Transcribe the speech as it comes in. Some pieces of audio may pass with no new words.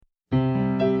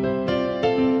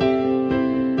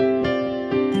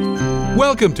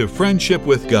Welcome to Friendship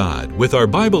with God with our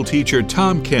Bible teacher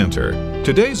Tom Cantor.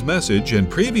 Today's message and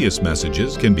previous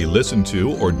messages can be listened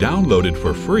to or downloaded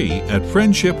for free at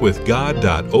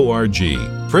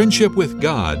friendshipwithgod.org.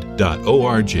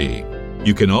 friendshipwithgod.org.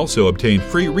 You can also obtain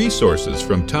free resources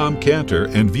from Tom Cantor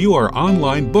and view our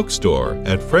online bookstore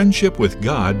at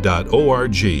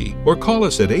friendshipwithgod.org or call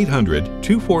us at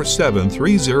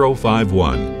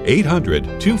 800-247-3051.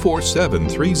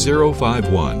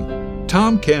 800-247-3051.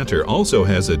 Tom Cantor also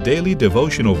has a daily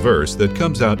devotional verse that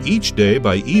comes out each day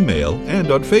by email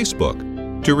and on Facebook.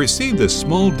 To receive this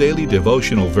small daily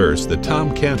devotional verse that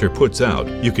Tom Cantor puts out,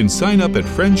 you can sign up at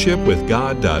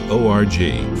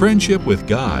friendshipwithgod.org,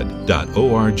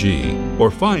 friendshipwithgod.org,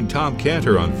 or find Tom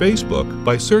Cantor on Facebook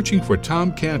by searching for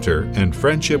Tom Cantor and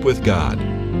Friendship with God.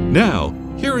 Now,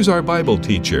 here is our Bible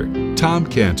teacher, Tom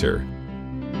Cantor.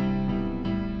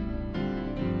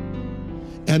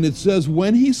 And it says,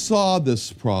 when he saw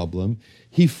this problem,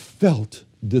 he felt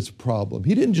this problem.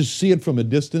 He didn't just see it from a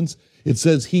distance. It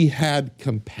says he had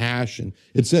compassion.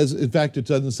 It says, in fact, it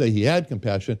doesn't say he had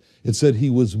compassion. It said he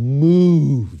was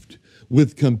moved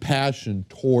with compassion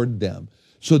toward them.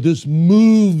 So this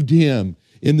moved him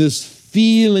in this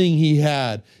feeling he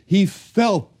had. He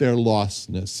felt their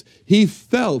lostness. He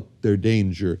felt their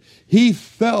danger. He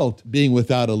felt being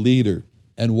without a leader.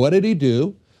 And what did he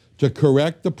do to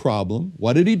correct the problem?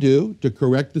 What did he do to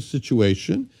correct the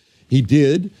situation? He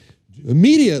did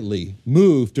immediately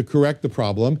move to correct the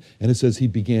problem, and it says he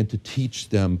began to teach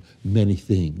them many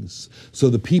things.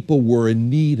 So the people were in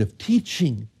need of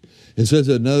teaching. It says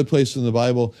in another place in the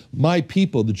Bible, my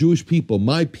people, the Jewish people,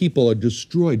 my people are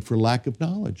destroyed for lack of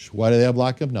knowledge. Why do they have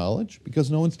lack of knowledge?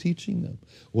 Because no one's teaching them.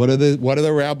 What are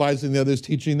the rabbis and the others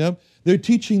teaching them? They're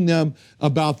teaching them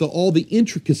about all the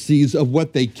intricacies of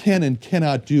what they can and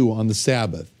cannot do on the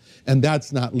Sabbath. And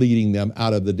that's not leading them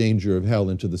out of the danger of hell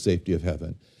into the safety of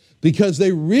heaven. Because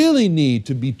they really need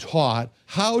to be taught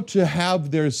how to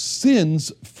have their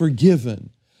sins forgiven,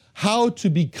 how to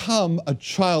become a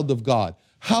child of God,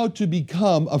 how to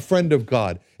become a friend of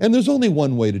God. And there's only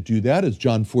one way to do that, as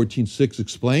John 14:6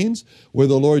 explains, where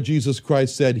the Lord Jesus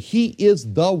Christ said, He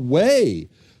is the way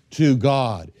to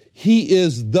God. He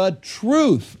is the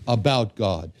truth about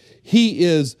God. He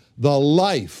is the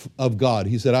life of God.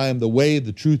 He said, I am the way,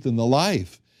 the truth, and the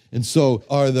life. And so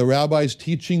are the rabbis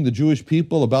teaching the Jewish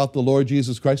people about the Lord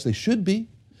Jesus Christ? They should be.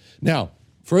 Now,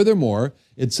 furthermore,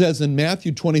 it says in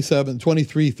Matthew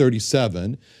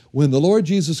 23:37, when the Lord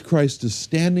Jesus Christ is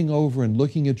standing over and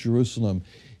looking at Jerusalem,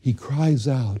 he cries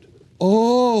out,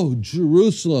 Oh,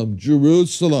 Jerusalem,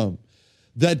 Jerusalem,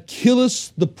 that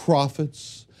killest the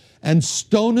prophets and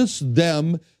stonest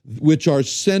them which are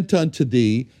sent unto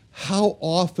thee, how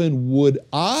often would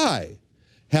I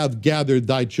have gathered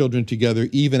thy children together,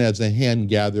 even as a hen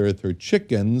gathereth her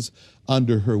chickens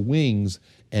under her wings,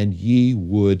 and ye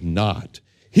would not.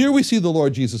 Here we see the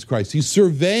Lord Jesus Christ. He's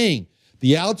surveying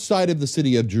the outside of the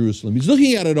city of Jerusalem. He's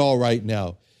looking at it all right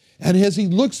now. And as he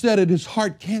looks at it, his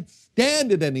heart can't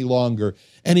stand it any longer.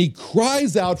 And he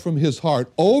cries out from his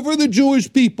heart over the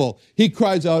Jewish people. He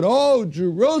cries out, Oh,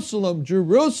 Jerusalem,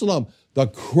 Jerusalem, the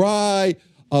cry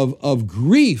of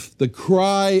grief, the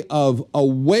cry of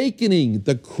awakening,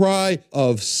 the cry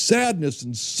of sadness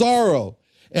and sorrow.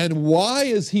 And why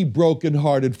is he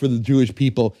brokenhearted for the Jewish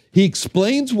people? He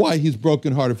explains why he's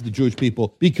brokenhearted for the Jewish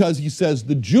people, because he says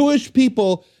the Jewish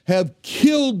people have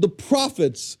killed the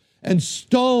prophets and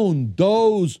stoned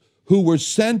those who were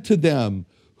sent to them.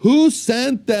 Who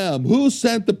sent them? Who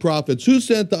sent the prophets? Who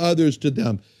sent the others to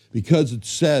them? Because it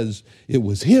says it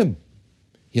was him.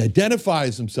 He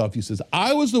identifies himself. He says,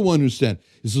 I was the one who sent.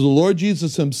 He says, the Lord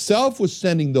Jesus himself was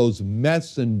sending those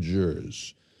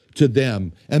messengers to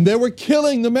them. And they were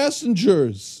killing the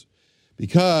messengers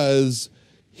because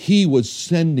he was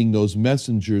sending those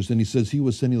messengers. And he says he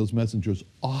was sending those messengers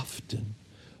often,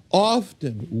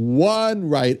 one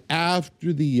right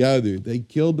after the other. They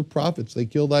killed the prophets. They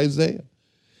killed Isaiah.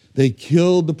 They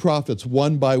killed the prophets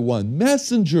one by one.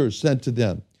 Messengers sent to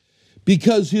them.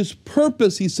 Because his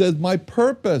purpose, he says, my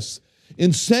purpose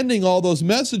in sending all those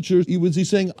messengers, he's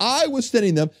saying, I was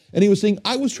sending them, and he was saying,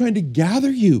 I was trying to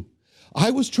gather you. I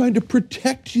was trying to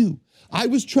protect you. I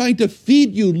was trying to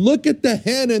feed you. Look at the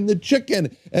hen and the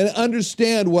chicken and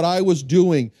understand what I was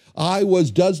doing.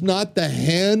 Does not the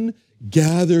hen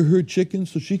gather her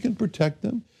chickens so she can protect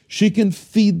them? She can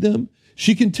feed them.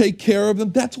 She can take care of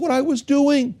them. That's what I was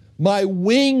doing. My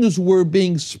wings were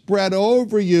being spread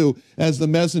over you as the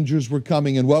messengers were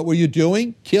coming. And what were you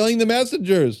doing? Killing the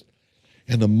messengers.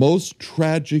 And the most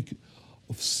tragic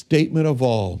statement of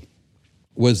all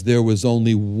was there was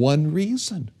only one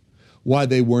reason why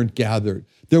they weren't gathered.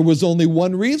 There was only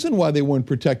one reason why they weren't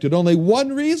protected, only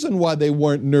one reason why they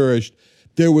weren't nourished.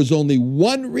 There was only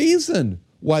one reason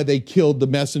why they killed the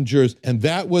messengers, and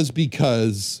that was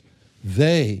because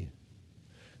they,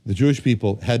 the Jewish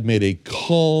people, had made a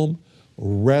calm,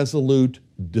 resolute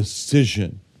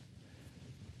decision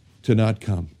to not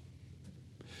come.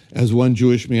 As one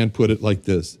Jewish man put it like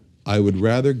this, I would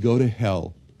rather go to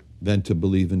hell than to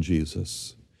believe in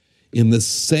Jesus. In the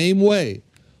same way,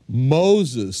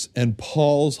 Moses and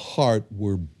Paul's heart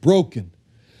were broken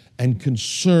and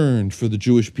concerned for the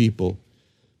Jewish people.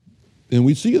 And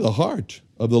we see the heart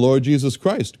of the Lord Jesus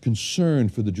Christ,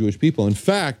 concerned for the Jewish people. In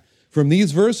fact, from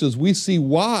these verses, we see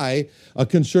why a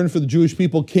concern for the Jewish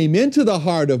people came into the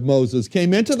heart of Moses,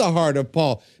 came into the heart of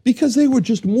Paul, because they were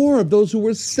just more of those who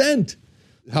were sent.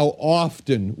 How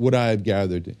often would I have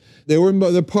gathered?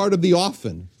 They're part of the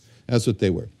often. That's what they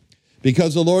were.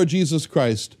 Because the Lord Jesus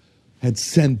Christ had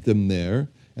sent them there,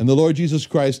 and the Lord Jesus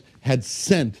Christ had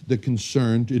sent the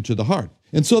concern into the heart.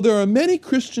 And so there are many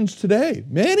Christians today,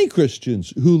 many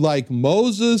Christians who, like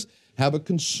Moses, have a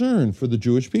concern for the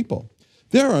Jewish people.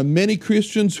 There are many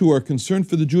Christians who are concerned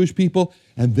for the Jewish people,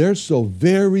 and they're so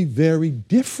very, very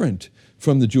different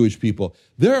from the Jewish people.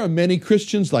 There are many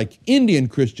Christians, like Indian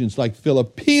Christians, like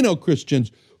Filipino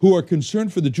Christians, who are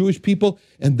concerned for the Jewish people,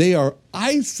 and they are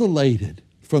isolated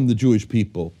from the Jewish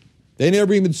people. They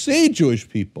never even see Jewish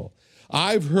people.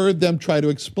 I've heard them try to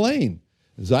explain.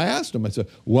 As I asked them, I said,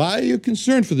 why are you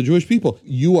concerned for the Jewish people?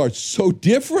 You are so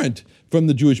different from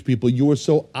the Jewish people. You are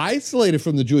so isolated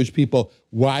from the Jewish people.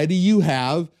 Why do you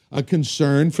have a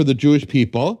concern for the Jewish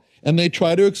people? And they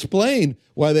try to explain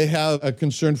why they have a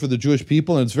concern for the Jewish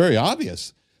people, and it's very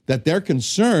obvious that their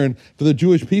concern for the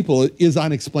Jewish people is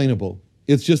unexplainable.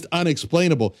 It's just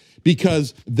unexplainable,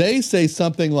 because they say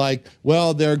something like,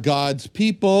 well, they're God's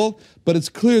people, but it's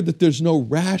clear that there's no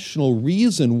rational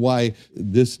reason why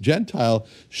this Gentile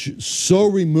so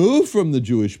removed from the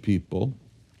Jewish people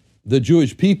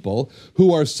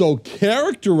who are so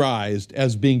characterized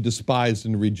as being despised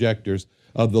and rejectors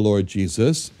of the Lord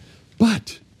Jesus,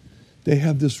 but they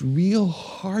have this real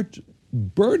heart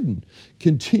burden,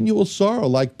 continual sorrow,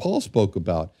 like Paul spoke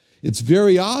about. It's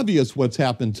very obvious what's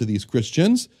happened to these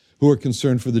Christians who are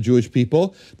concerned for the Jewish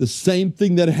people. The same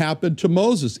thing that happened to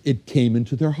Moses. It came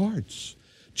into their hearts,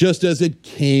 just as it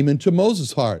came into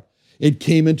Moses' heart. It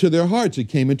came into their hearts. It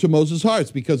came into Moses'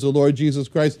 hearts because the Lord Jesus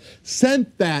Christ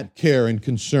sent that care and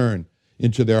concern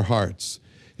into their hearts.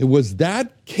 It was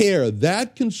that care,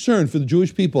 that concern for the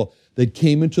Jewish people that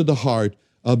came into the heart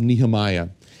of Nehemiah.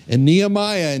 And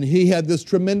he had this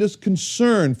tremendous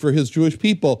concern for his Jewish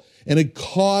people, and it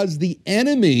caused the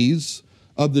enemies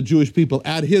of the Jewish people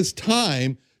at his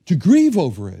time to grieve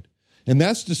over it. And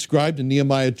that's described in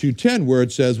Nehemiah 2:10, where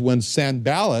it says, when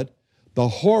Sanballat, the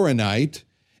Horonite,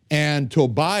 and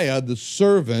Tobiah, the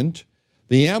servant,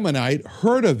 the Ammonite,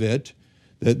 heard of it,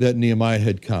 that Nehemiah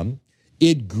had come,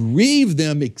 it grieved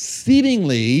them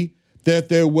exceedingly that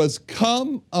there was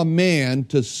come a man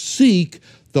to seek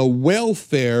the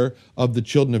welfare of the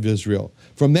children of Israel.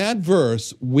 From that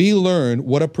verse, we learn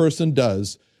what a person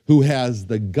does who has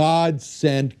the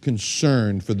God-sent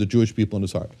concern for the Jewish people in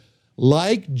his heart.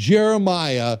 Like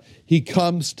Jeremiah, he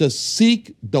comes to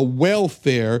seek the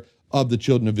welfare of the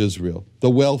children of Israel,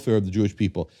 the welfare of the Jewish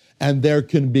people. And there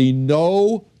can be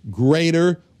no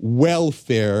greater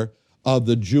welfare of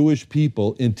the Jewish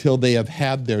people until they have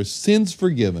had their sins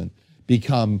forgiven,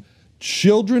 become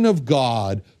children of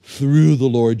God through the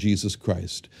Lord Jesus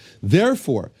Christ.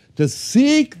 Therefore, to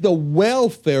seek the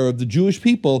welfare of the Jewish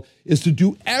people is to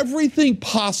do everything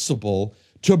possible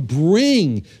to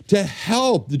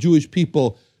help the Jewish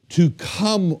people to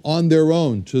come on their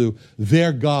own to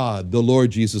their God, the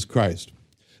Lord Jesus Christ.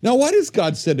 Now, why does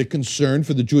God send a concern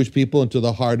for the Jewish people into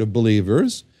the heart of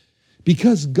believers?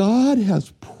 Because God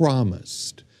has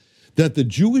promised that the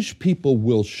Jewish people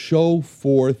will show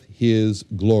forth his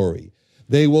glory.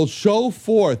 They will show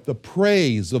forth the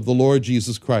praise of the Lord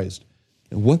Jesus Christ.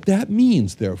 And what that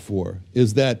means, therefore,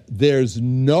 is that there's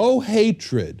no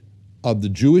hatred of the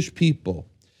Jewish people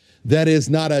that is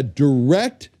not a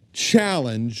direct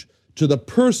challenge to the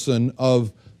person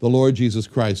of the Lord Jesus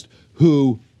Christ,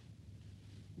 who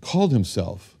called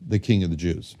himself the King of the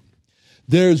Jews.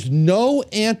 There's no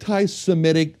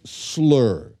anti-Semitic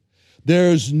slur.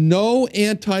 There's no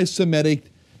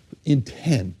anti-Semitic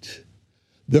intent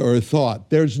or thought.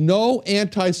 There's no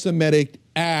anti-Semitic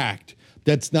act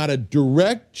that's not a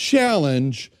direct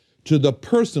challenge to the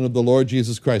person of the Lord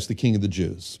Jesus Christ, the King of the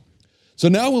Jews. So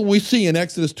now when we see in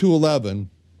Exodus 2:11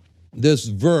 this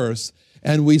verse,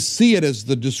 and we see it as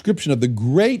the description of the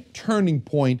great turning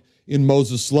point in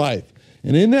Moses' life.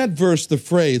 And in that verse, the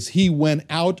phrase, he went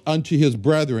out unto his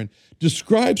brethren,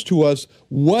 describes to us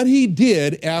what he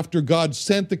did after God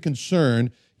sent the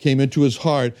concern, came into his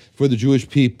heart for the Jewish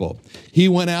people. He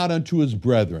went out unto his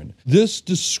brethren. This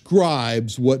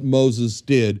describes what Moses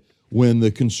did when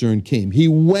the concern came. He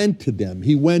went to them.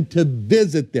 He went to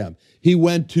visit them. He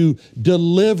went to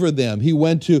deliver them.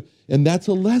 And that's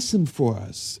a lesson for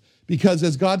us. Because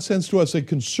as God sends to us a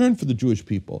concern for the Jewish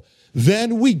people,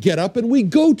 then we get up and we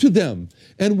go to them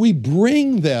and we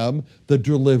bring them the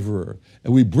deliverer.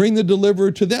 And we bring the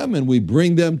deliverer to them and we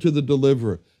bring them to the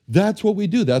deliverer. That's what we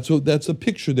do. That's a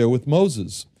picture there with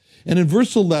Moses. And in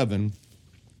verse 11,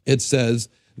 it says,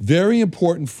 very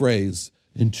important phrase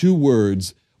in 2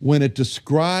 words, when it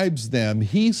describes them,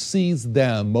 he sees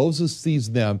them, Moses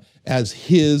sees them as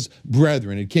his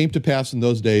brethren. It came to pass in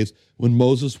those days when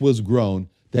Moses was grown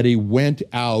that he went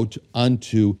out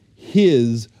unto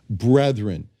his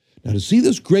brethren. Now, to see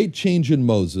this great change in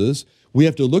Moses, we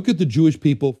have to look at the Jewish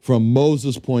people from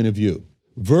Moses' point of view.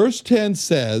 Verse 10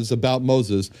 says about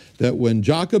Moses that when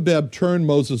Jochebed turned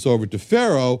Moses over to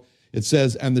Pharaoh, it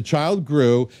says, and the child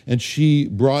grew, and she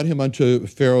brought him unto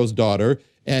Pharaoh's daughter,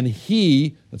 and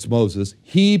he, that's Moses,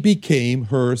 he became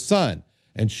her son.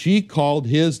 And she called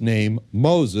his name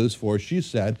Moses, for she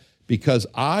said, because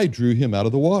I drew him out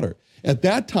of the water. At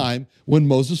that time, when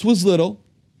Moses was little,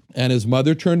 and his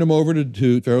mother turned him over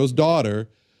to Pharaoh's daughter,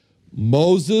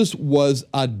 Moses was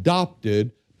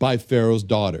adopted by Pharaoh's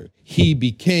daughter. He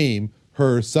became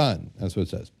her son. That's what it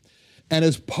says. And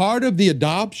as part of the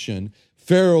adoption,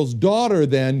 Pharaoh's daughter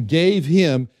then gave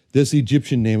him this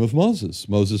Egyptian name of Moses.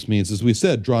 Moses means, as we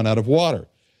said, drawn out of water.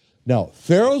 Now,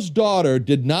 Pharaoh's daughter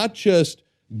did not just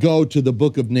go to the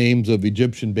book of names of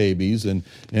Egyptian babies and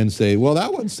say, well,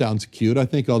 that one sounds cute. I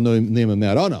think I'll name him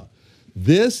that. Oh, no.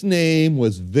 This name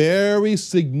was very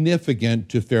significant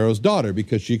to Pharaoh's daughter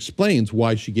because she explains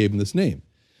why she gave him this name.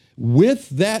 With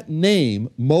that name,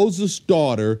 Moses'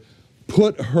 daughter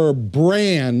put her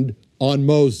brand on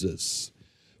Moses.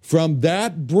 From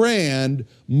that brand,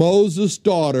 Moses'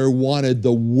 daughter wanted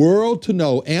the world to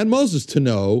know, and Moses to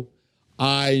know,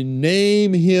 I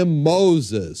name him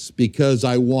Moses because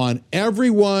I want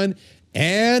everyone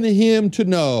and him to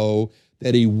know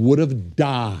that he would have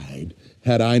died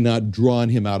had I not drawn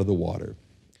him out of the water.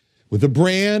 With the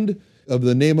brand of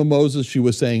the name of Moses, she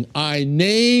was saying, I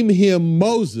name him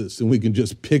Moses. And we can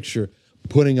just picture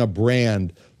putting a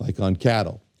brand like on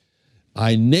cattle.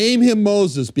 I name him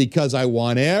Moses because I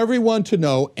want everyone to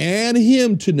know and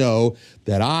him to know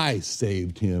that I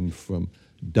saved him from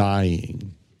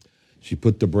dying. She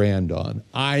put the brand on.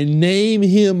 I name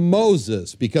him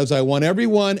Moses because I want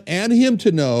everyone and him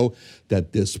to know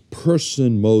that this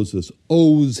person, Moses,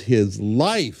 owes his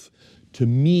life to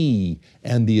me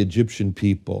and the Egyptian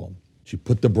people. She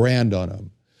put the brand on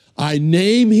him. I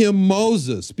name him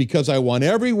Moses because I want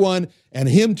everyone and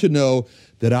him to know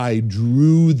that I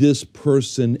drew this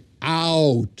person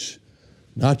out,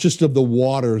 not just of the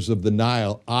waters of the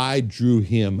Nile. I drew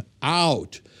him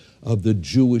out of the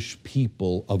Jewish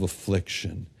people of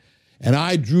affliction. And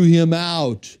I drew him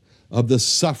out of the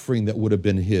suffering that would have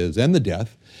been his and the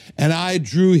death. And I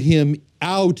drew him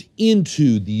out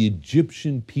into the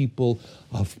Egyptian people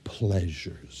of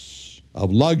pleasures,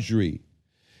 of luxury.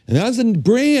 And as a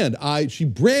brand, she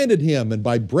branded him. And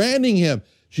by branding him,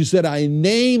 she said, I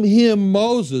name him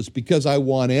Moses because I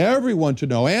want everyone to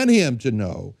know and him to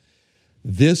know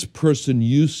this person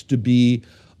used to be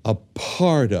a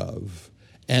part of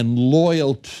and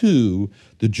loyal to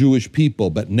the Jewish people,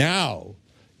 but now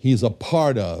he's a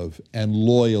part of and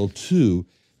loyal to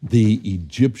the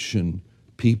Egyptian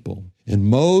people. And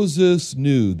Moses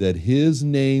knew that his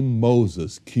name,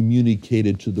 Moses,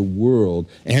 communicated to the world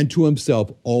and to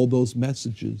himself all those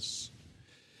messages.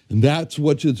 And that's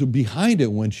what is behind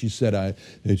it when she said,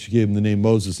 she gave him the name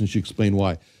Moses, and she explained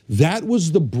why. That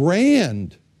was the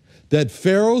brand that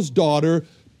Pharaoh's daughter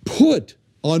put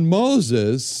on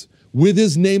Moses with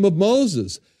his name of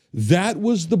Moses. That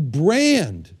was the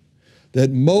brand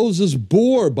that Moses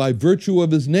bore by virtue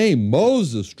of his name.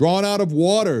 Moses, drawn out of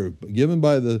water, given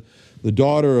by the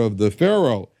daughter of the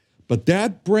Pharaoh. But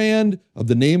that brand of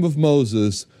the name of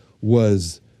Moses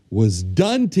was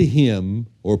done to him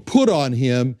or put on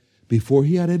him before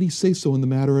he had any say-so in the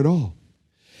matter at all.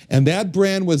 And that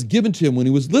brand was given to him when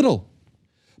he was little.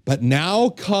 But now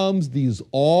comes these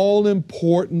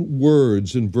all-important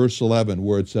words in verse 11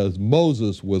 where it says,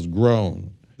 Moses was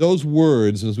grown. Those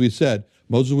words, as we said,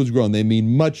 Moses was grown, they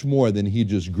mean much more than he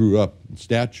just grew up in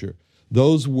stature.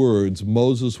 Those words,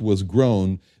 Moses was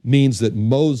grown, means that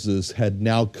Moses had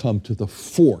now come to the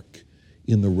fork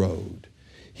in the road.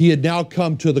 He had now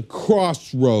come to the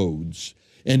crossroads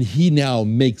And he now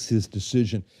makes his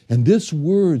decision. And this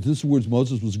words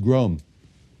Moses was grown,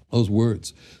 those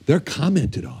words, they're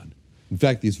commented on. In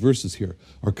fact, these verses here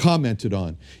are commented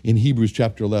on in Hebrews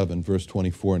chapter 11, verse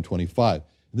 24 and 25.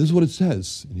 This is what it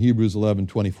says in Hebrews 11,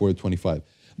 24 to 25.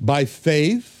 By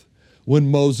faith, when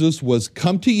Moses was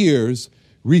come to years,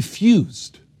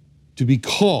 refused to be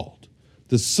called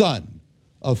the son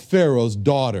of Pharaoh's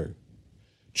daughter,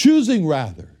 choosing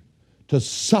rather to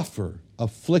suffer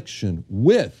affliction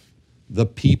with the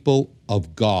people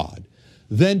of God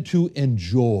than to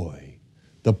enjoy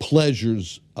the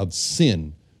pleasures of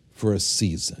sin for a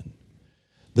season.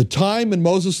 The time in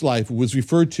Moses' life was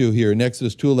referred to here in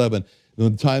Exodus 2:11, the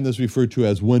time that's referred to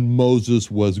as when Moses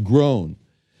was grown.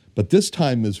 But this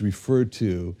time is referred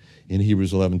to in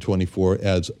Hebrews 11:24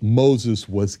 as Moses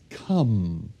was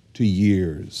come to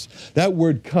years. That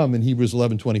word come in Hebrews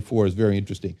 11:24 is very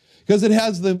interesting because it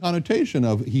has the connotation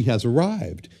of he has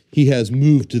arrived. He has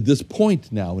moved to this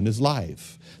point now in his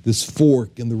life, this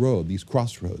fork in the road, these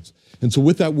crossroads. And so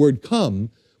with that word come,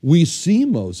 we see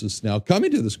Moses now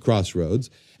coming to this crossroads,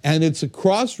 and it's a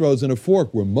crossroads and a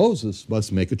fork where Moses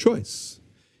must make a choice.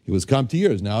 He was come to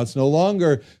years. Now it's no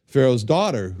longer Pharaoh's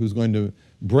daughter who's going to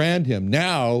brand him.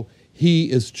 Now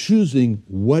he is choosing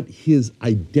what his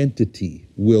identity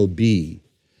will be.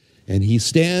 And he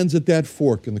stands at that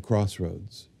fork in the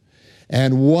crossroads.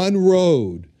 And one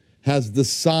road has the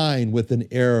sign with an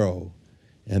arrow.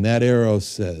 And that arrow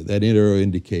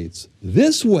indicates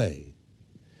this way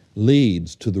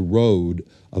leads to the road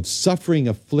of suffering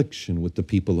affliction with the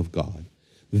people of God.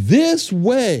 This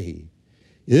road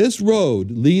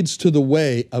leads to the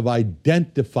way of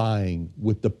identifying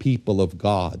with the people of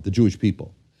God, the Jewish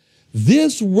people.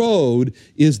 This road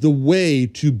is the way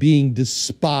to being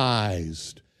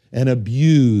despised and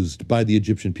abused by the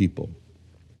Egyptian people.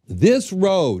 This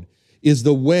road is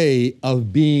the way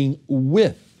of being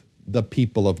with the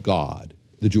people of God,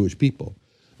 the Jewish people.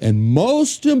 And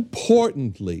most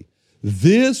importantly,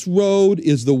 this road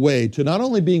is the way to not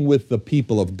only being with the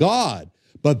people of God,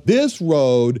 but this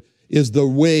road is the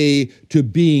way to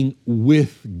being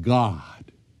with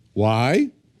God.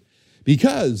 Why?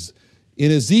 Because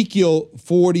in Ezekiel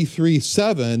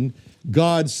 43:7,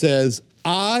 God says,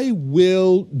 I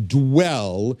will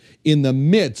dwell in the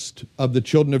midst of the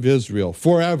children of Israel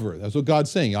forever. That's what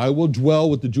God's saying. I will dwell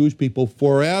with the Jewish people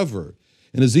forever.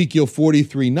 In Ezekiel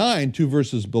 43:9, 2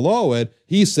 verses below it,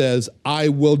 he says, I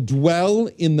will dwell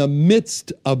in the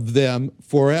midst of them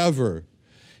forever.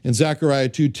 In Zechariah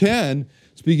 2:10,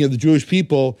 speaking of the Jewish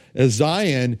people as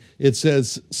Zion, it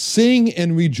says, sing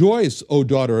and rejoice, O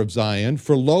daughter of Zion,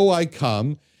 for lo, I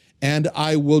come, and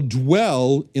I will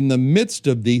dwell in the midst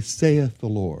of thee, saith the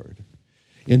Lord.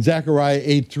 In Zechariah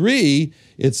 8:3,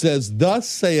 it says, thus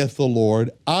saith the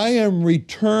Lord, I am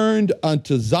returned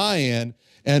unto Zion,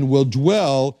 and will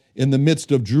dwell in the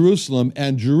midst of Jerusalem,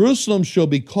 and Jerusalem shall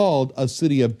be called a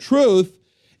city of truth,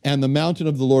 and the mountain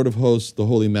of the Lord of hosts, the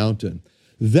holy mountain.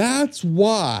 That's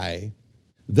why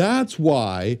that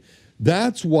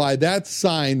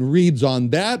sign reads on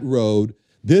that road,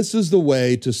 this is the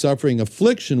way to suffering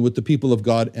affliction with the people of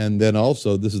God, and then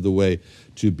also this is the way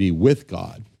to be with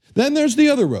God. Then there's the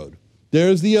other road.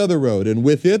 There's the other road, and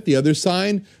with it, the other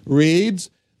sign reads,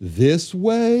 this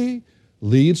way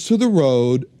leads to the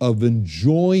road of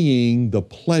enjoying the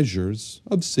pleasures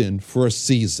of sin for a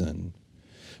season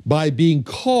by being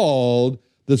called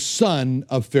the son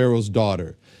of Pharaoh's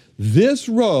daughter. This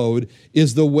road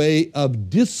is the way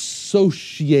of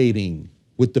dissociating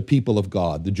with the people of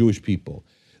God, the Jewish people.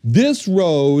 This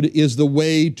road is the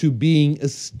way to being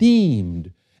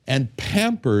esteemed and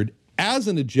pampered as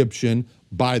an Egyptian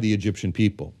by the Egyptian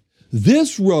people.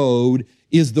 This road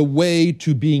is the way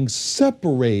to being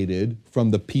separated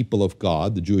from the people of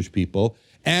God, the Jewish people,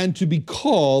 and to be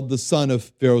called the son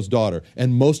of Pharaoh's daughter.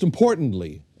 And most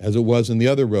importantly, as it was in the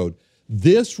other road,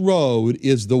 this road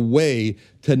is the way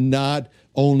to not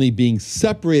only being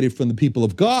separated from the people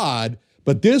of God,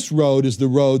 but this road is the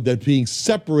road that's being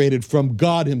separated from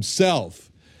God himself.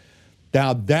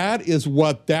 Now, that is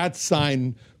what that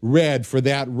sign read for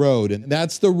that road. And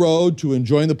that's the road to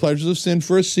enjoying the pleasures of sin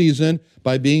for a season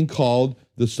by being called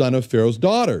the son of Pharaoh's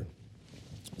daughter.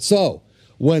 So,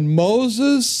 when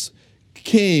Moses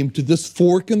came to this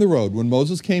fork in the road, when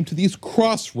Moses came to these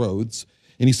crossroads,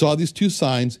 and he saw these two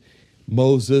signs,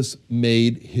 Moses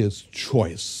made his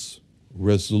choice.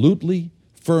 Resolutely,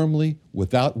 firmly,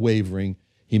 without wavering,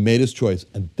 he made his choice.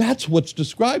 And that's what's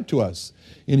described to us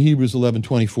in Hebrews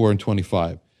 11:24 and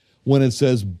 25. When it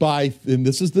says, and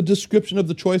this is the description of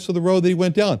the choice of the road that he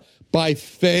went down. By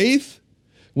faith,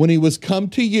 when he was come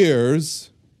to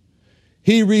years,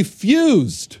 he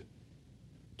refused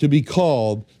to be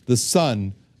called the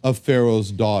son of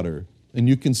Pharaoh's daughter. And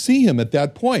you can see him at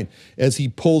that point as he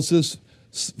pulls his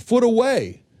foot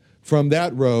away from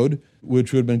that road,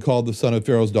 which would have been called the son of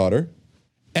Pharaoh's daughter.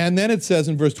 And then it says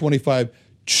in verse 25,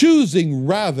 choosing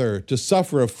rather to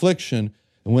suffer affliction.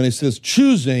 And when it says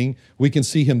choosing, we can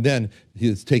see him then, he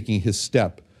is taking his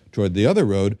step toward the other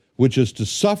road, which is to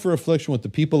suffer affliction with the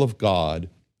people of God,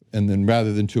 and then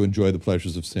rather than to enjoy the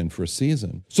pleasures of sin for a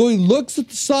season. So he looks at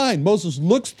the sign. Moses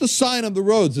looks at the sign on the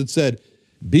roads that said,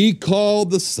 be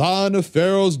called the son of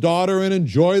Pharaoh's daughter and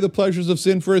enjoy the pleasures of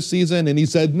sin for a season. And he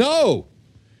said, no,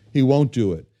 he won't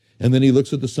do it. And then he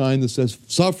looks at the sign that says,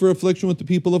 suffer affliction with the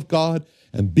people of God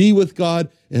and be with God.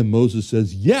 And Moses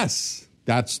says, yes,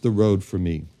 that's the road for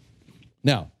me.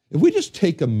 Now, if we just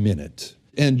take a minute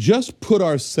and just put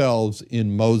ourselves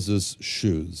in Moses'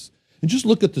 shoes and just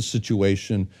look at the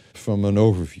situation from an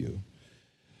overview.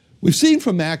 We've seen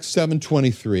from Acts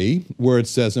 7:23, where it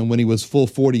says, and when he was full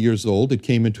 40 years old, it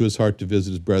came into his heart to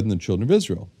visit his brethren, the children of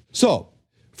Israel. So,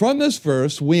 from this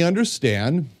verse, we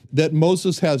understand that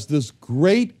Moses has this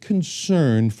great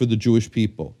concern for the Jewish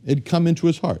people. It had come into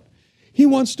his heart. He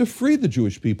wants to free the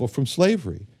Jewish people from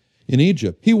slavery in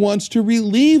Egypt. He wants to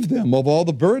relieve them of all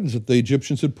the burdens that the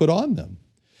Egyptians had put on them.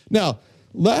 Now,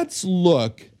 let's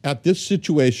look at this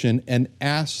situation and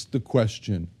ask the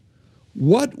question,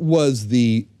 what was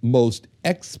the most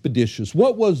expeditious,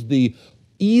 what was the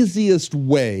easiest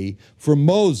way for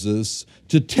Moses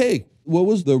to take? What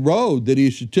was the road that he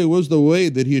should take? What was the way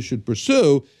that he should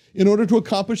pursue in order to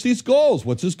accomplish these goals?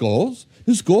 What's his goals?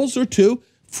 His goals are to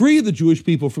free the Jewish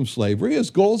people from slavery. His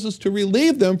goals is to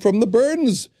relieve them from the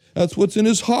burdens. That's what's in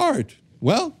his heart.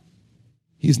 Well,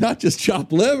 he's not just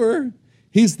chopped liver.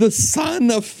 He's the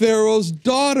son of Pharaoh's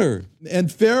daughter.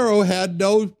 And Pharaoh had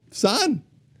no son.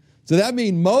 So that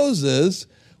means Moses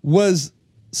was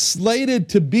slated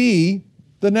to be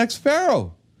the next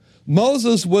Pharaoh.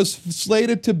 Moses was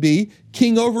slated to be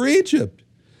king over Egypt.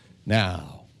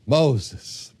 Now,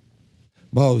 Moses.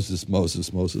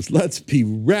 Let's be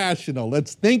rational.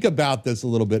 Let's think about this a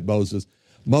little bit, Moses.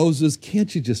 Moses,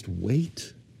 can't you just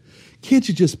wait? Can't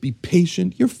you just be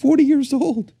patient? You're 40 years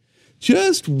old.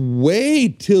 Just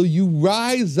wait till you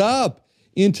rise up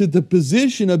into the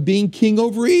position of being king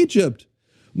over Egypt.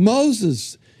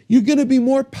 Moses, you're going to be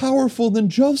more powerful than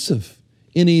Joseph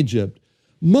in Egypt.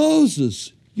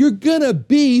 Moses, you're going to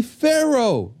be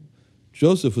Pharaoh.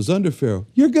 Joseph was under Pharaoh.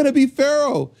 You're going to be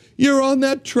Pharaoh. You're on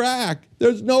that track.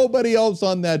 There's nobody else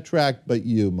on that track but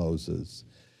you, Moses.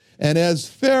 And as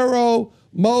Pharaoh,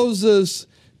 Moses,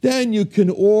 then you can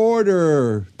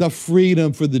order the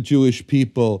freedom for the Jewish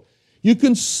people. You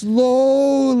can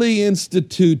slowly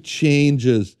institute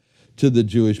changes to the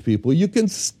Jewish people. You can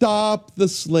stop the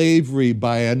slavery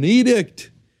by an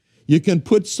edict. You can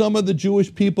put some of the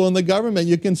Jewish people in the government.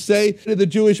 You can say to the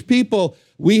Jewish people,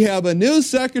 we have a new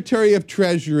Secretary of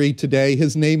Treasury today.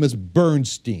 His name is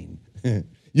Bernstein.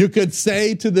 You could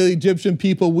say to the Egyptian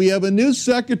people, we have a new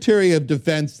Secretary of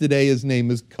Defense today. His name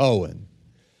is Cohen.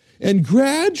 And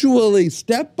gradually,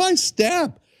 step by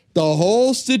step, the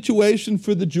whole situation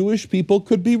for the Jewish people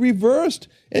could be reversed.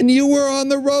 And you were on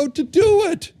the road to do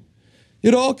it.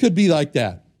 It all could be like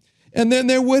that. And then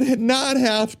there would not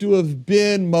have to have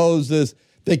been, Moses,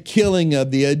 the killing of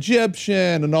the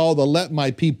Egyptian and all the let my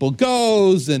people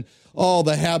goes and all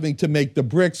the having to make the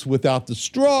bricks without the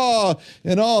straw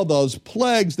and all those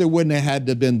plagues. There wouldn't have had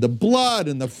to have been the blood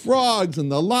and the frogs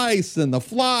and the lice and the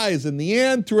flies and the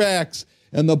anthrax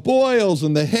and the boils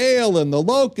and the hail and the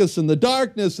locusts and the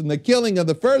darkness and the killing of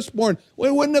the firstborn.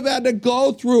 We wouldn't have had to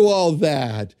go through all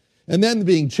that. And then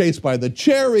being chased by the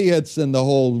chariots and the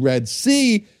whole Red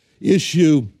Sea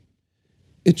issue.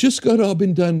 It just could have all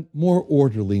been done more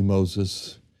orderly,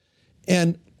 Moses.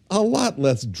 And a lot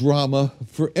less drama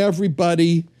for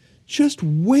everybody. Just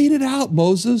wait it out,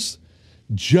 Moses.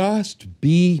 Just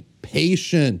be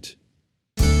patient.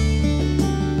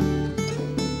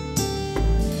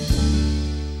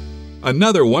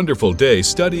 Another wonderful day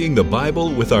studying the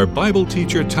Bible with our Bible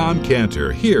teacher Tom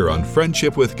Cantor here on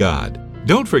Friendship with God.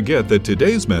 Don't forget that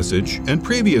today's message and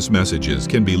previous messages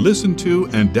can be listened to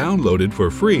and downloaded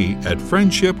for free at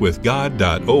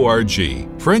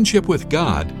friendshipwithgod.org.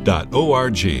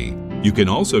 friendshipwithgod.org. You can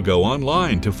also go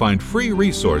online to find free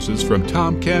resources from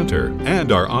Tom Cantor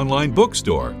and our online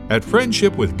bookstore at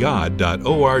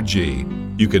friendshipwithgod.org.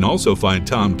 You can also find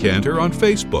Tom Cantor on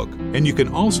Facebook, and you can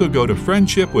also go to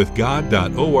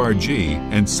friendshipwithgod.org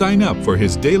and sign up for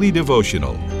his daily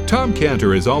devotional. Tom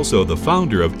Cantor is also the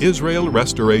founder of Israel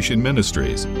Restoration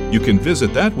Ministries. You can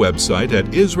visit that website at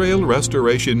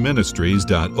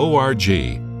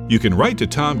israelrestorationministries.org. You can write to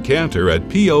Tom Cantor at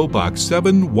P.O. Box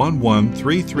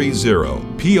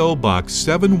 711330, P.O. Box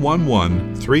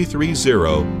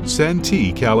 711330,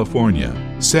 Santee,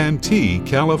 California. Santee,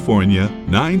 California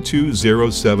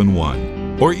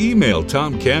 92071. Or email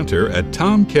Tom Cantor at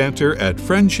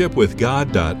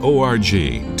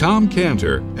tomcantor@friendshipwithgod.org,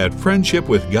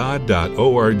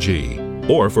 tomcantor@friendshipwithgod.org.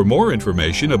 Or for more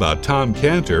information about Tom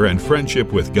Cantor and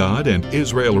Friendship with God and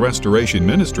Israel Restoration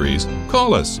Ministries,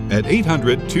 call us at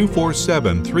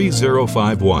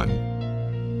 800-247-3051.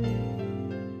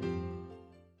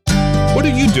 What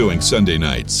are you doing Sunday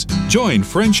nights? Join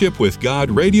Friendship with God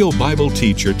radio Bible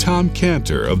teacher Tom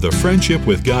Cantor of the Friendship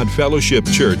with God Fellowship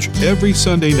Church every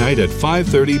Sunday night at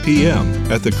 5:30 p.m.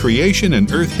 at the Creation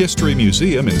and Earth History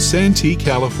Museum in Santee,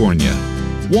 California.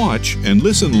 Watch and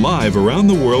listen live around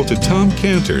the world to Tom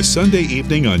Cantor Sunday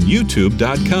evening on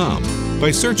YouTube.com by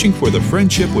searching for the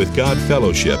Friendship with God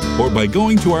Fellowship or by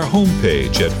going to our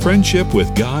homepage at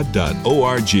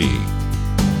friendshipwithgod.org.